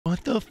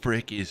What the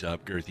frick is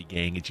up, Girthy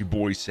Gang? It's your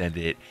boy Send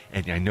It,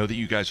 and I know that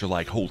you guys are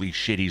like, holy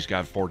shit, he's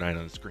got Fortnite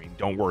on the screen.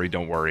 Don't worry,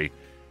 don't worry.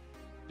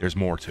 There's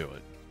more to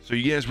it. So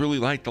you guys really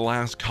liked the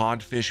last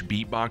Codfish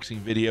beatboxing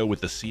video with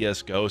the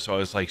CSGO, so I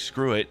was like,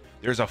 screw it.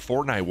 There's a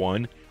Fortnite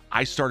one.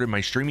 I started my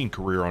streaming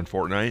career on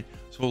Fortnite,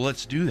 so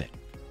let's do that.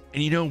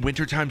 And you know,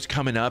 wintertime's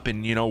coming up,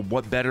 and you know,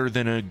 what better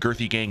than a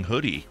Girthy Gang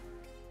hoodie?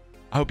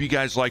 I hope you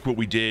guys like what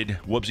we did.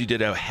 Whoopsie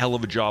did a hell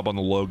of a job on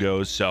the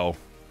logos, so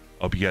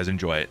I hope you guys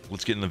enjoy it.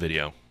 Let's get in the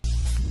video.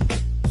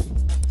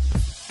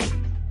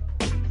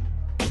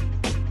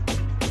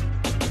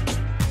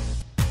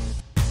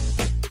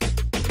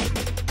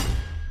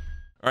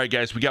 All right,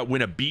 guys, we got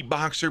When a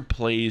Beatboxer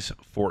Plays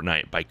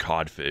Fortnite by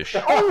Codfish.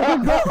 Oh my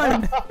god!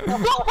 I'm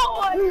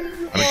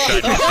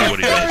excited to see what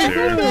he does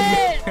here.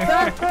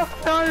 That's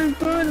so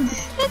good!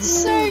 That's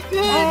so good,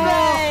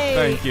 mate!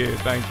 Thank you,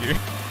 thank you.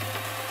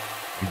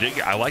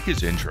 I like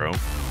his intro.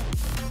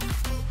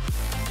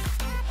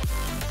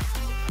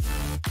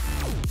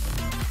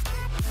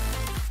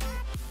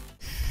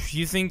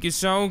 You think you're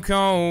so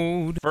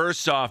cold.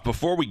 First off,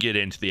 before we get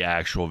into the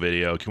actual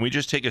video, can we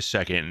just take a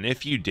second, and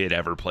if you did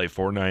ever play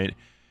Fortnite,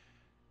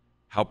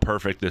 how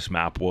perfect this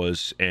map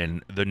was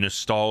and the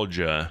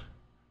nostalgia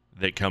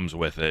that comes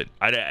with it.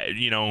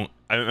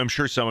 I'm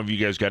sure some of you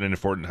guys got into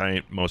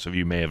Fortnite, most of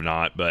you may have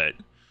not, but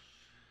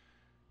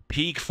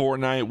peak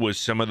Fortnite was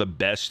some of the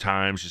best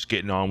times, just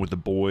getting on with the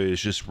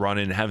boys, just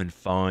running, having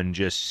fun,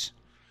 just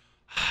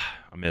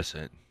I miss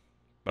it.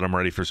 But I'm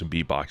ready for some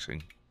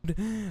beatboxing.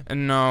 No,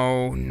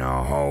 no,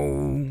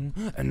 no,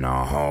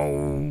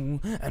 no,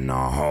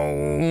 no,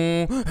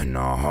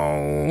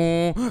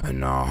 no,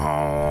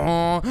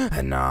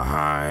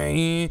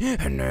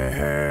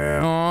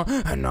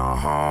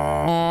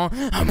 no.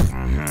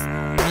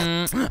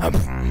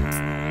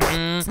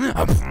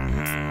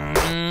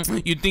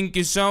 You think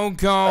you're so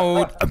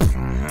cold. No, no,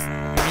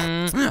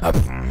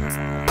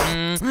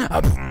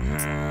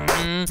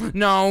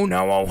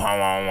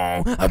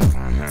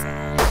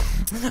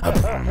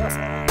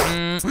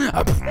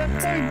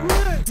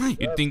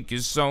 you think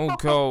you're so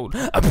cold.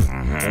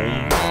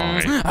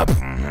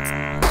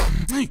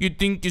 You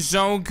think you're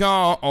so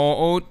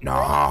cold.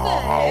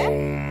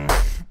 No.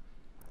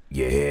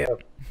 Yeah.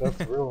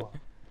 That's real.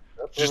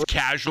 Just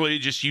casually,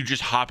 you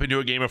just hop into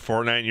a game of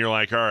Fortnite and you're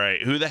like, all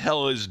right, who the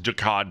hell is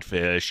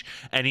Codfish?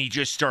 And he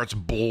just starts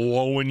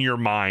blowing your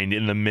mind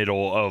in the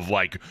middle of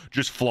like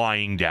just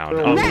flying down.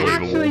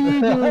 Unbelievable.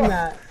 You doing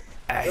that?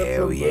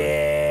 Hell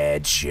yeah,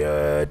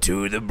 cheer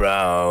to the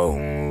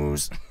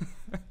bros.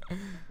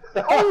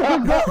 Oh my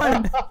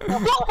god! That's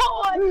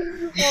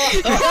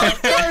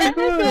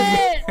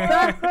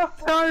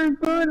so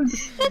good!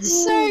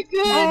 That's so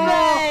good,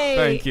 mate!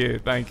 Thank you,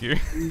 thank you.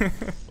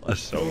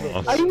 That's so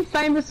awesome. Are you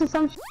famous or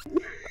some shit?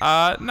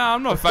 No,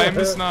 I'm not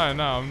famous. No,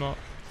 I'm not.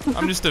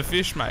 I'm just a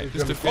fish, mate.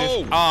 Just a fish.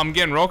 Oh, I'm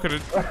getting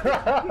rocketed.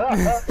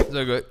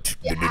 So good.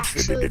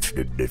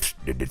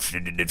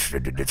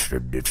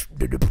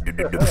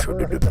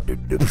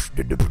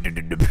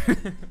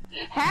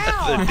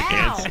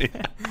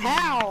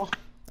 How?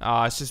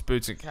 It's just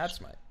boots and cats,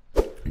 mate.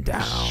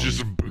 Down. It's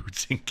just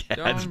boots and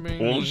cats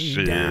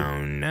bullshit.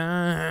 Down,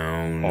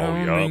 down,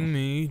 don't bring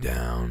me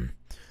down.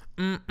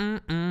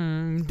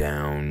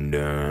 Down,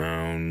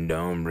 down,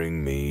 don't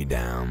bring me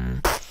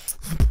down.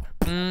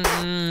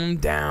 Down,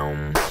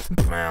 down,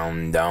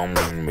 don't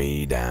bring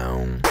me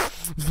down.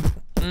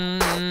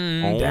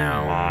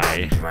 Down,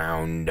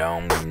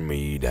 don't bring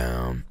me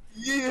down.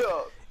 Yeah.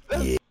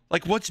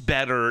 Like, what's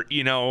better,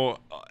 you know,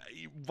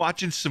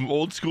 watching some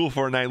old school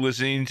Fortnite,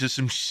 listening to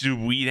some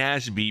sweet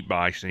ass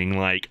beatboxing?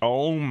 Like,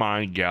 oh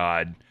my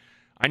god,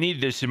 I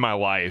need this in my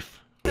life.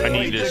 I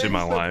need this in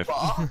my life.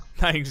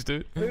 Thanks,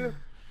 dude.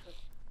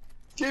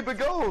 Keep it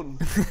going.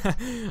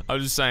 I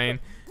was just saying,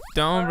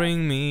 don't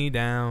bring me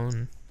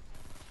down.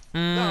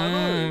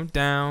 Down,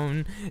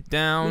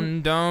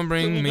 down, don't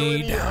bring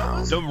me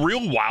down. The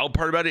real wild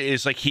part about it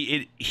is like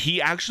he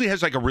actually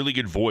has like a really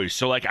good voice.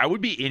 So like I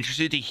would be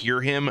interested to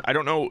hear him. I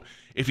don't know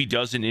if he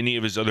does in any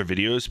of his other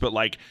videos, but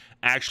like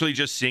actually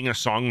just sing a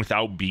song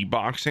without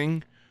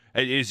beatboxing.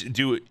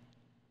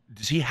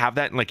 Does he have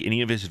that in like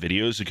any of his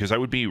videos? Because I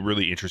would be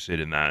really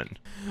interested in that.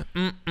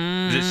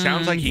 It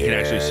sounds like he can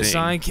actually sing. Yes,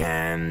 I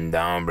can.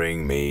 Don't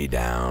bring me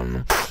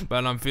down.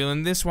 But I'm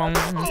feeling this one.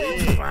 Don't bring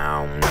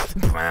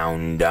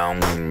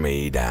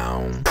me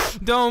down.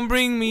 Don't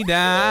bring me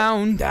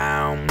down.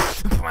 Down.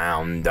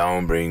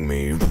 Don't bring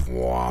me. Don't bring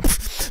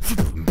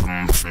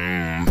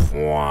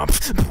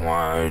me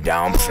down.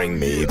 Don't bring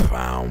me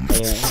down.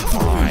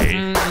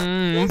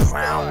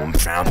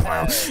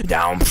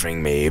 Don't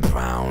bring me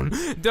down.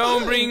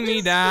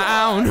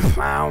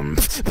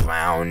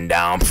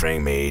 Don't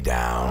bring me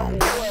down.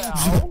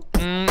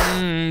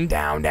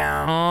 Down,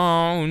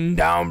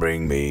 don't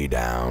bring me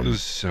down. This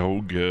is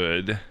so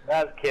good.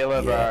 That's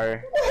killer, bro.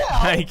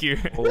 Thank you.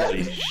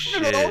 Holy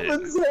shit.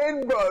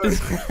 Insane, bro.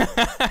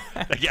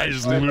 That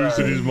guy's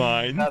losing his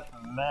mind. That's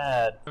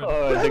mad.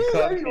 Oh, That the is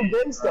Codfish. actual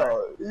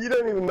gangster. You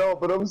don't even know,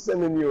 but I'm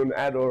sending you an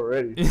ad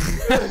already. Wait,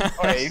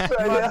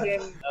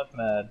 fucking, that's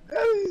mad.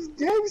 That is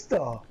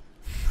gangster.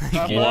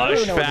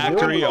 Blush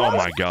Factory. Oh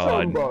my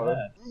god. Bro.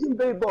 You can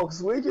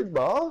beatbox wicked,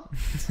 bro.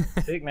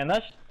 Sick, man.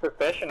 That's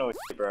professional,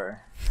 bro.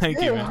 Thank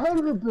you, Yeah, man.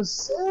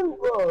 100%,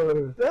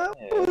 bro.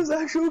 That was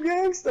actual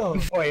gangster.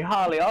 Wait,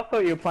 Harley, I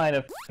thought you were playing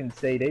a fucking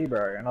CD,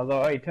 bro. And I was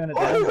like, hey, turn it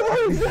Oh, down.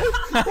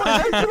 no,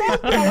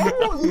 I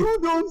thought you were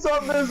doing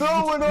something as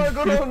well when I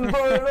got on,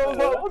 bro. And I was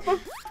like, what the f***,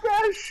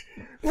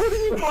 what are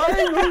you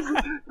playing?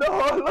 No,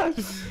 like,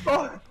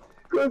 oh,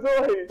 cause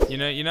wait.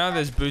 You know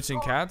there's Boots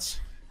and Cats?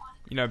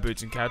 You know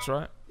Boots and Cats,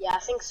 right? Yeah, I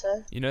think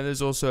so. You know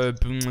there's also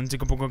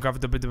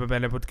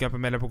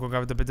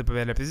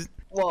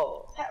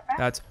Whoa.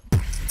 that's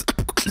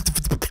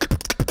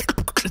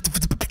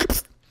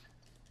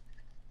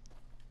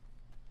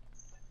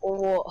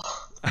Whoa.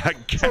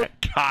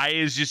 Kai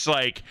is just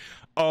like,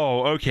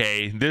 oh,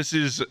 okay, this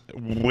is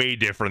way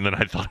different than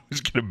I thought it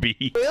was gonna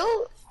be.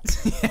 Real?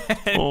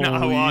 no,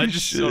 Holy I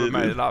just sort of shit.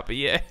 made it up, but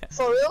yeah.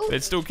 For real?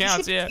 It still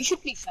counts, yeah. You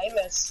should be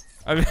famous.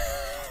 I mean,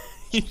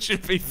 you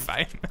should be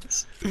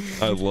famous.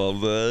 I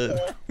love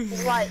that.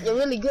 It's like, you're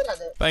really good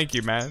at it. Thank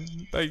you, man.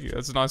 Thank you.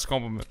 That's a nice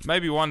compliment.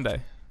 Maybe one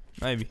day.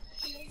 Maybe.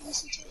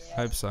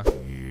 Hope so.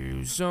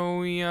 So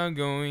we are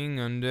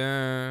going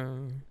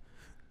under.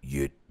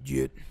 Yet.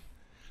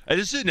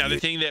 This is another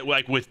thing that,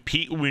 like, with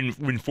when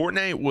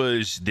Fortnite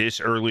was this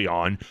early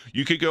on,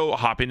 you could go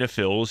hop into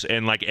Phil's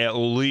and like at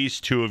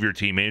least 2 of your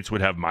teammates would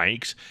have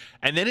mics,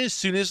 and then as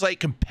soon as like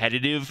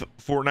competitive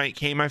Fortnite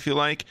came, I feel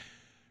like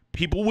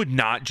people would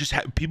not just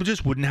have people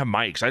just wouldn't have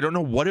mics. I don't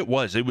know what it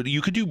was.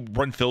 You could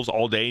run Phil's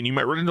all day and you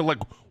might run into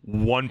like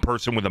one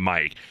person with a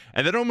mic,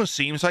 and that almost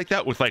seems like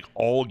that with like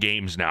all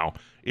games now.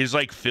 Is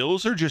like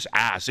Phil's are just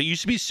ass. It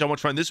used to be so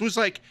much fun. This was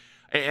like,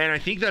 and I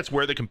think that's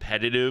where the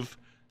competitive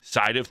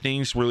side of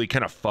things really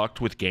kind of fucked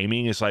with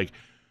gaming. Is like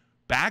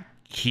back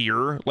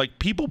here, like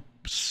people,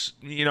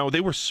 you know,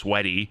 they were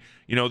sweaty,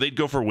 you know, they'd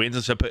go for wins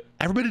and stuff, but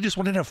everybody just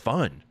wanted to have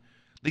fun.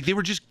 Like they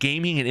were just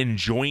gaming and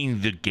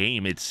enjoying the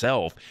game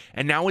itself.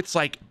 And now it's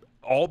like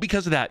all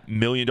because of that $1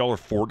 million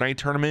Fortnite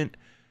tournament.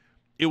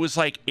 It was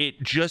like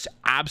it just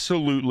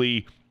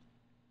absolutely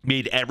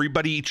made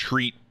everybody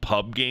treat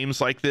pub games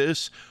like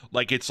this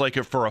like it's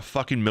like for a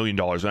fucking $1 million.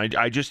 And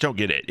I just don't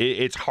get it.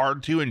 It's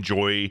hard to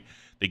enjoy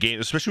the game,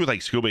 especially with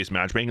like skill-based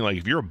matchmaking. Like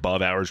if you're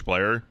above average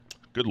player,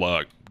 good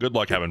luck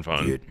having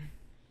fun.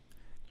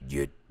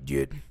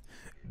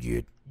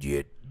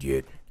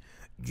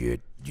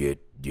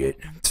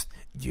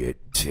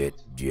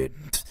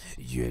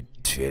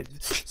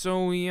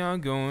 So we are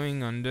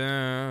going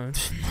under.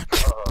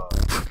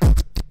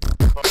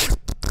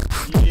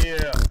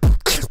 Yeah.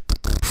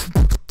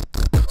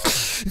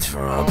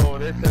 Oh,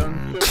 that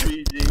sounds so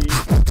easy.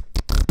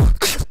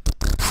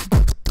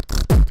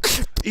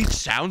 It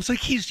sounds like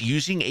he's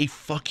using a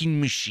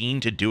fucking machine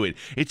to do it.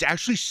 It's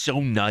actually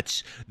so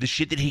nuts, the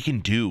shit that he can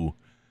do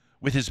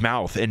with his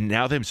mouth. And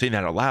now that I'm saying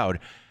that out loud,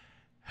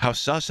 how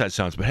sus that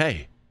sounds. But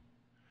hey,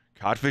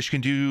 Codfish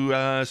can do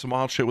some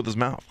wild shit with his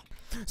mouth.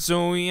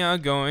 So we are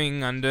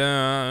going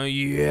under.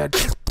 Yeah.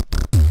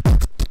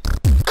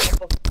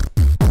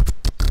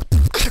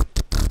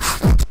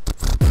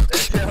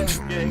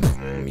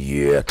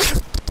 Yeah.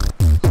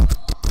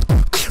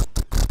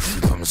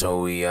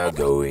 So we are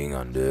going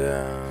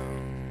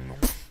under.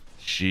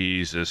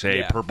 Jesus, hey,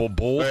 Yeah. Purple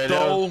Bolt, Man,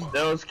 though.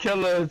 that was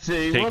killer,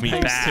 G. Take me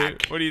Thanks, back.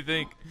 dude. What do you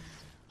think?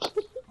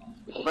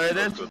 Man,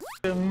 that's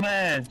f***ing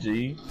mad,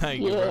 G.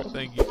 Thank you, bro.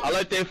 Thank you. I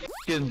like that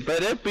f***ing, but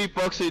that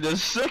beatboxing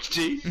is sick,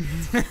 G.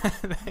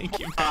 Thank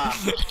you, man.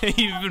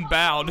 You've been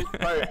bowed.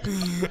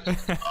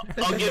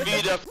 I'll give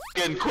you the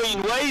f***ing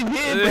Queen Wave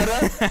here,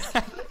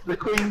 brother. The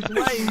Queen's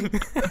Wave.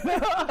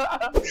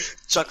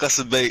 Chuck us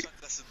a bait.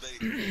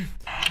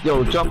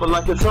 Yo, jumping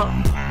like a truck.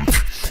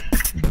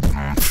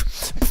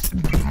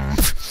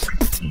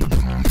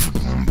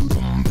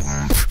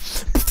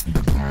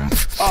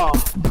 Oh.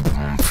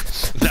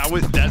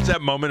 That's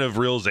that moment of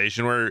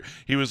realization where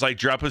he was like,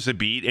 drop us a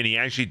beat, and he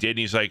actually did, and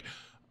he's like,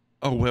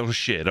 oh, well,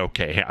 shit,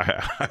 okay.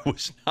 I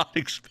was not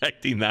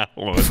expecting that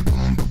one.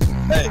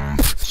 Hey,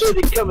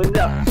 shitty coming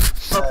up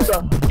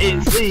the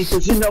NZ,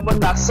 cause you know I'm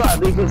not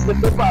sorry, cause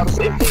look about us,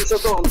 if these are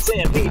going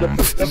 10 feet of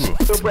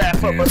the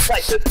rap of a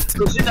titan,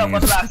 cause you know I'm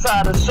not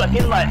side of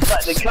striking like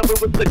lightning, covered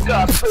with the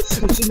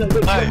Godfish, cause you know we're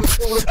coming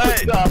through the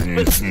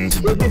Godfish,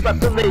 we're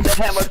about to lay the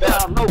hammer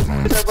down, no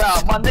f***ing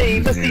around, my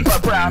name is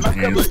Steve Brown, I'm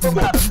coming from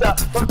out of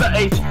stuff, from the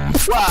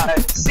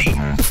H-Y-C,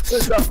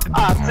 since the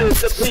I to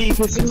the P,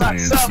 cause you're not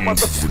some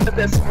motherfucker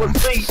that's was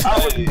me, I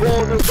was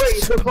born and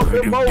raised up on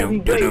the Moby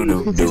way, cause you know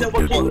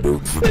I'm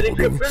getting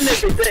different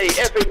every day,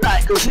 every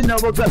night, cause you know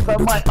I got the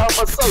mind of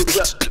a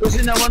soldier, cause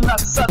you know I'm not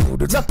son,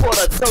 that's what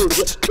I told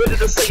you, ready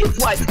to say it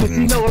twice, cause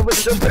you know I'm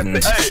ready to rip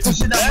it, cause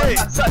you know I'm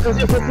not son, cause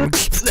you're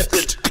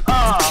slipping,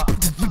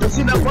 cause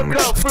you know I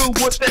come through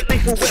with that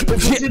lethal weapon.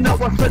 Cause you know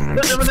I'm in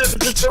this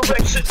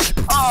direction.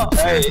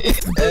 Hey,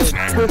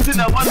 cause you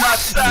know I'm not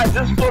side,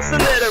 just supposed to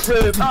let it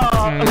rip.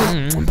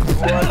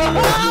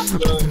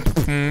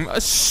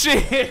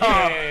 Shit!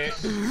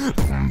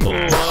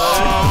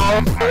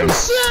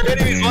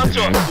 Shit! He's lunch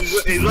up.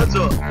 He's lunch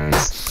up.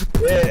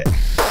 Yeah.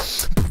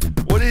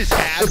 What is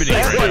happening?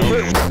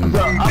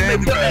 I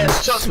make your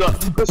ass chucker,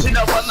 cause you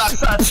know I'm not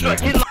side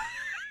striking.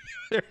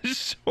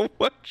 There's so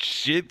much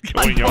shit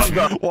going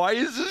on. Why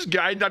is this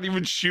guy not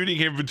even shooting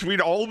him between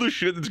all the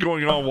shit that's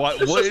going on?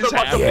 What is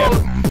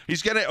happening?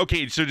 He's gonna,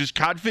 okay, so does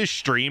Codfish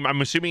stream?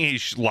 I'm assuming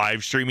he's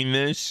live streaming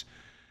this.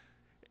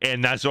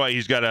 And that's why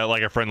he's got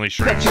a friendly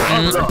stream.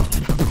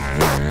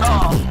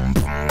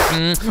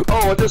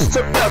 Oh, I just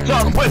took out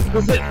John Wick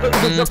because it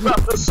was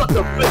about to suck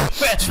a big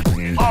fat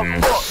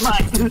on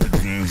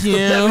Fortnite.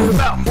 Yeah.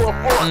 About for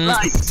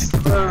Fortnite.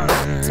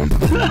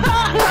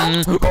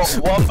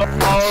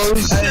 Oh,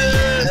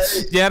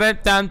 shit. Get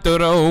it down to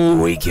the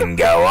we can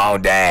go all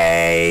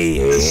day.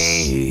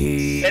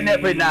 And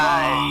every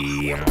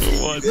night.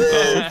 What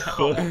the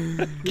fuck?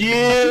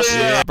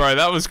 Yeah. Bro,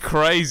 that was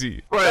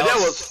crazy. Bro, that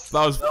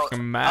was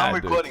fucking mad. I'm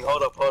recording. Dude.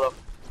 Hold up.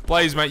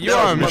 Blaze, mate, you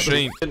are a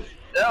machine.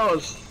 That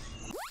was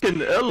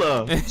fucking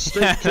Ella.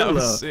 Straight That killer.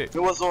 was sick.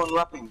 Who was on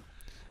rapping?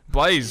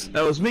 Blaze.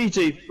 That was me,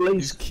 G. He's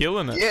Blaze.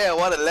 killing it. Yeah,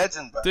 what a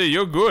legend, bro. Dude,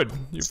 you're good.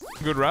 You're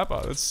a good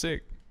rapper. That's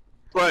sick.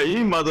 Bro, you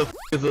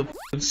motherfuckers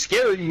are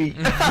scaring me.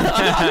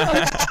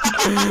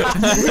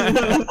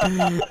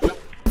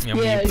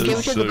 Yeah, give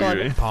it to the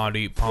god.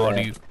 Party.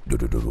 Party.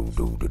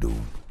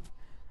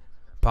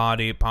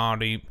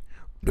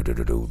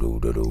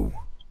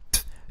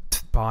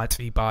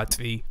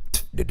 Party.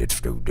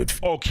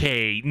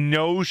 Okay,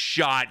 no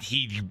shot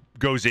he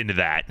goes into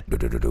that.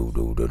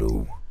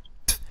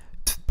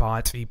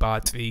 Party.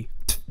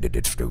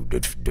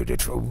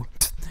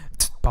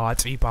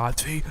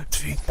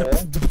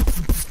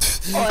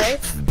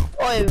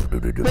 Oi,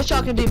 bet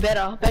y'all can do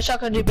better.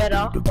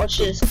 Watch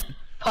this.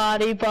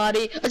 Party.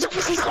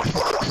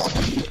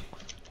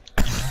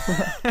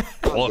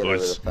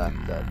 Close.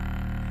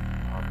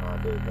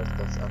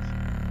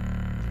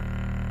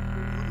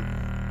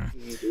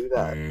 You do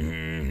that.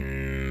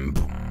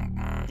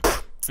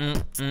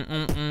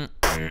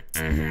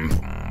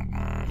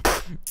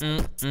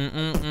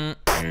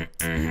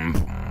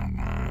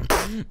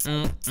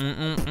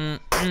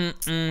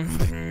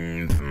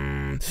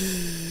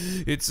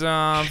 It's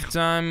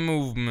half-time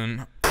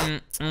movement.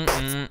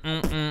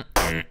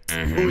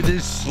 Ooh,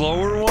 this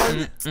slower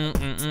one?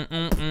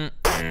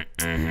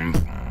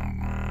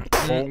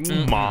 Oh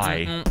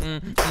my.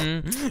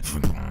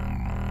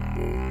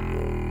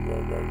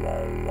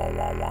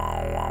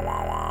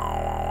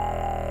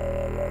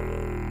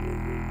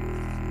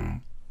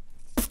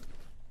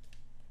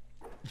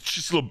 It's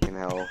just a little. You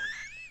know,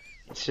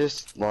 it's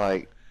just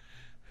like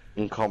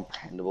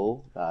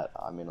incomprehensible that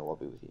I'm in a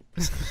lobby with you.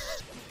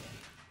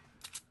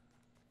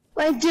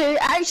 Wait, dude,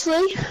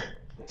 actually,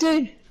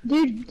 do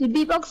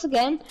beatbox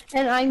again,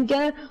 and I'm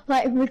gonna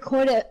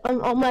record it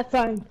on my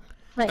phone.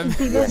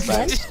 Beatbox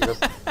again.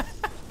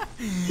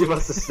 Give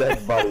us a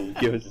sec, buddy.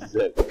 Give us a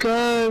sec.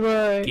 Go,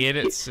 bro. Get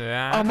it, sir.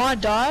 I might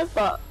die,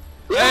 but.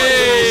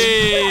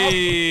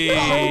 Hey!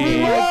 Oh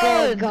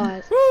my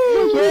god.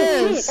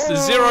 Yes. It's a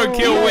 0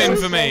 kill win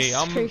for me.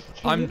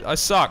 I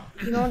suck.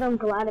 You know what I'm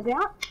glad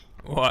about?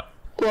 What?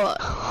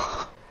 What?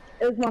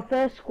 It was my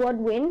first squad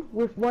win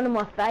with one of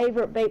my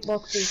favorite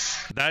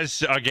beatboxers.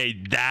 That's okay.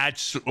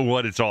 That's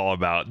what it's all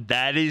about.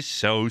 That is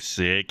so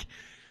sick.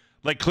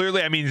 Like,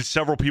 clearly, I mean,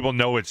 several people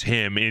know it's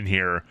him in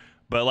here,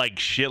 but like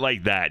shit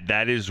like that.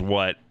 That is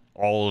what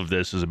all of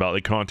this is about.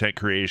 Like content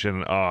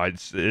creation. Oh,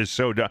 it's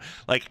so dumb.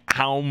 Like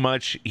how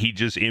much he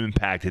just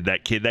impacted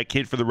that kid. That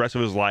kid for the rest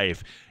of his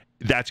life.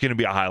 That's gonna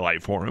be a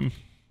highlight for him.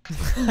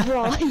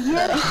 Bro,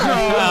 yeah.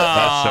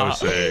 That's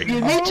so sick.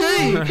 Yeah, me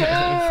too.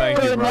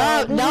 Thank you,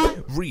 bro.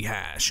 No.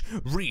 Rehash.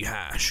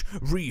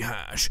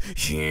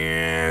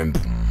 Yeah.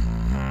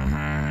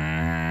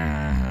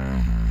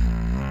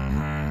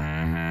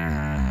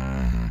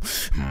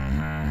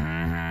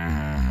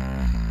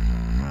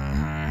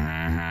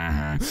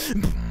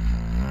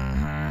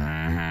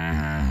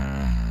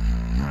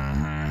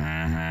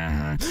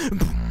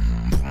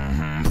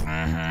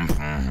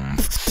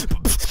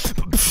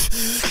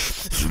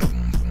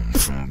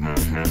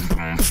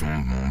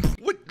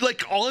 What?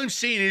 Like all I'm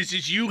saying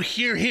is you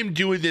hear him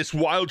doing this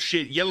wild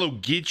shit. Yellow,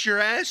 get your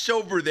ass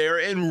over there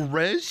and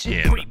res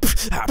him.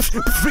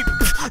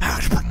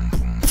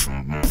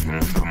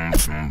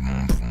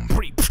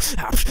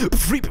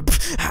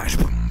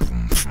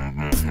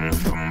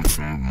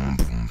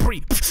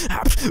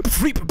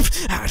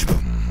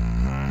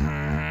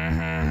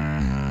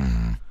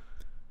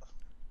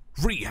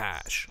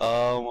 Rehash.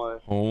 Oh my.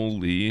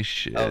 Holy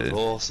shit. That was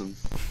awesome.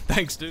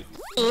 Thanks, dude.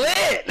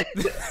 Lit.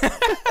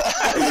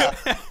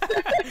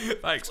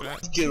 Thanks, man.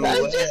 That's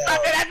just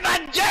fucking at my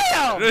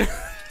jam.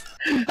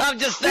 I'm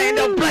just saying,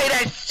 don't play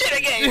that shit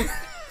again.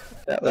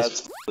 That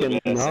was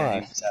fucking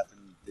nice.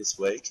 this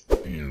week. Oh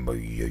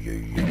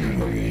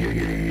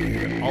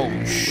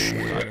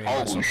shit!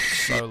 Oh,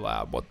 so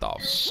loud. What the?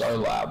 So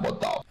loud,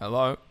 what the?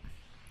 Hello.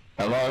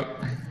 Hello?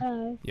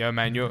 Hello. Yo,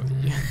 man, you're.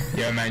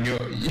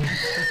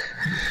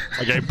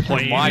 Okay,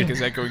 playing. Mic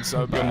is echoing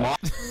so bad.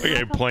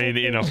 Okay, playing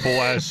in a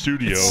full ass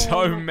studio. It's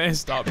so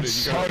messed up, dude.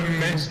 You gotta.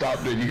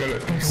 You gotta.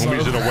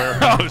 Homies in a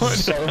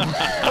warehouse.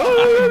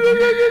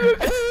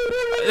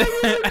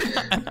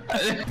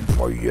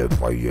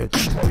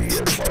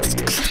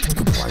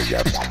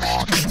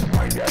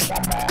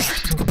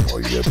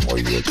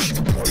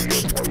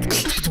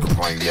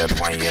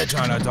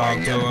 Trying to talk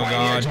to a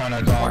god.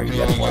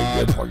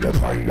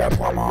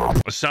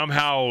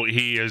 Somehow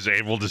he is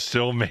able to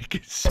still make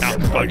it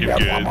sound fucking good.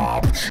 Trying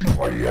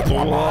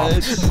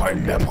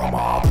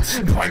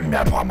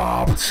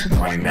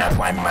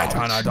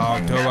to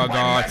talk to a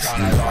god.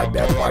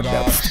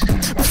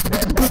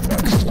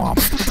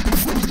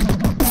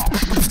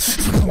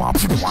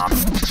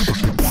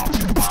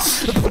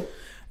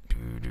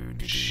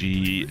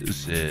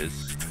 Jesus.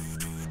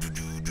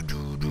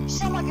 You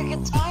sound like a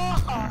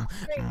guitar.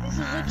 Wait, this is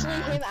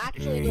literally him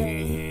actually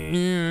doing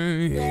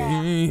it.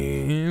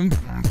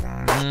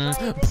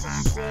 Like, this is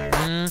sick.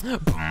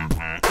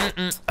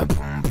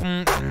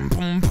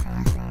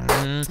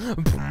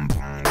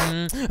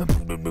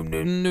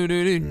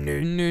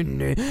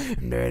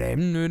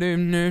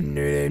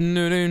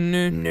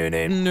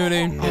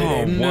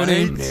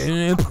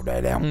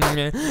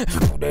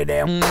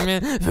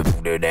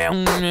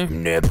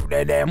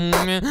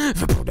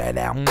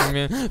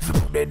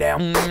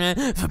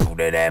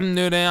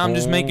 I'm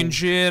just making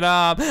shit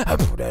up.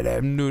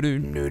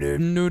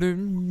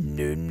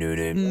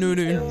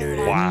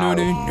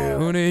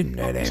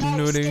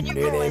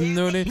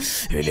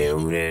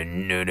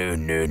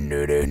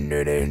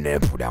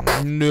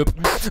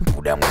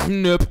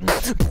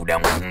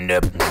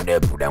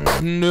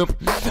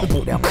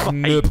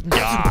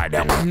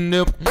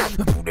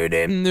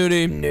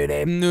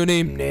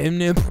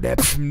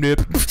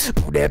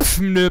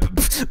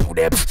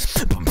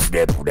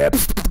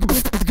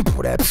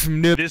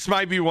 This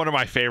might be one of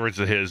my favorites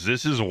of his.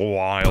 This is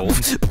wild.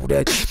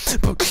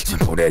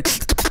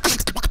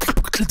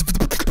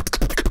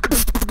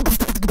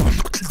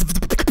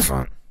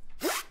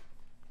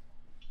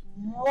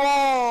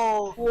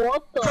 Whoa!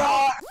 What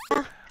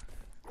the?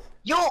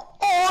 You're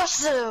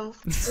awesome!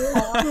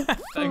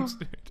 Thanks,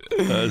 dude.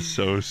 That's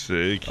so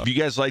sick. If you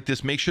guys like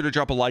this, make sure to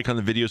drop a like on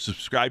the video,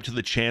 subscribe to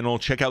the channel,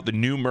 check out the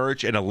new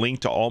merch, and a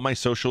link to all my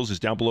socials is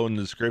down below in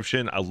the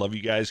description. I love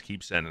you guys.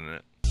 Keep sending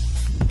it.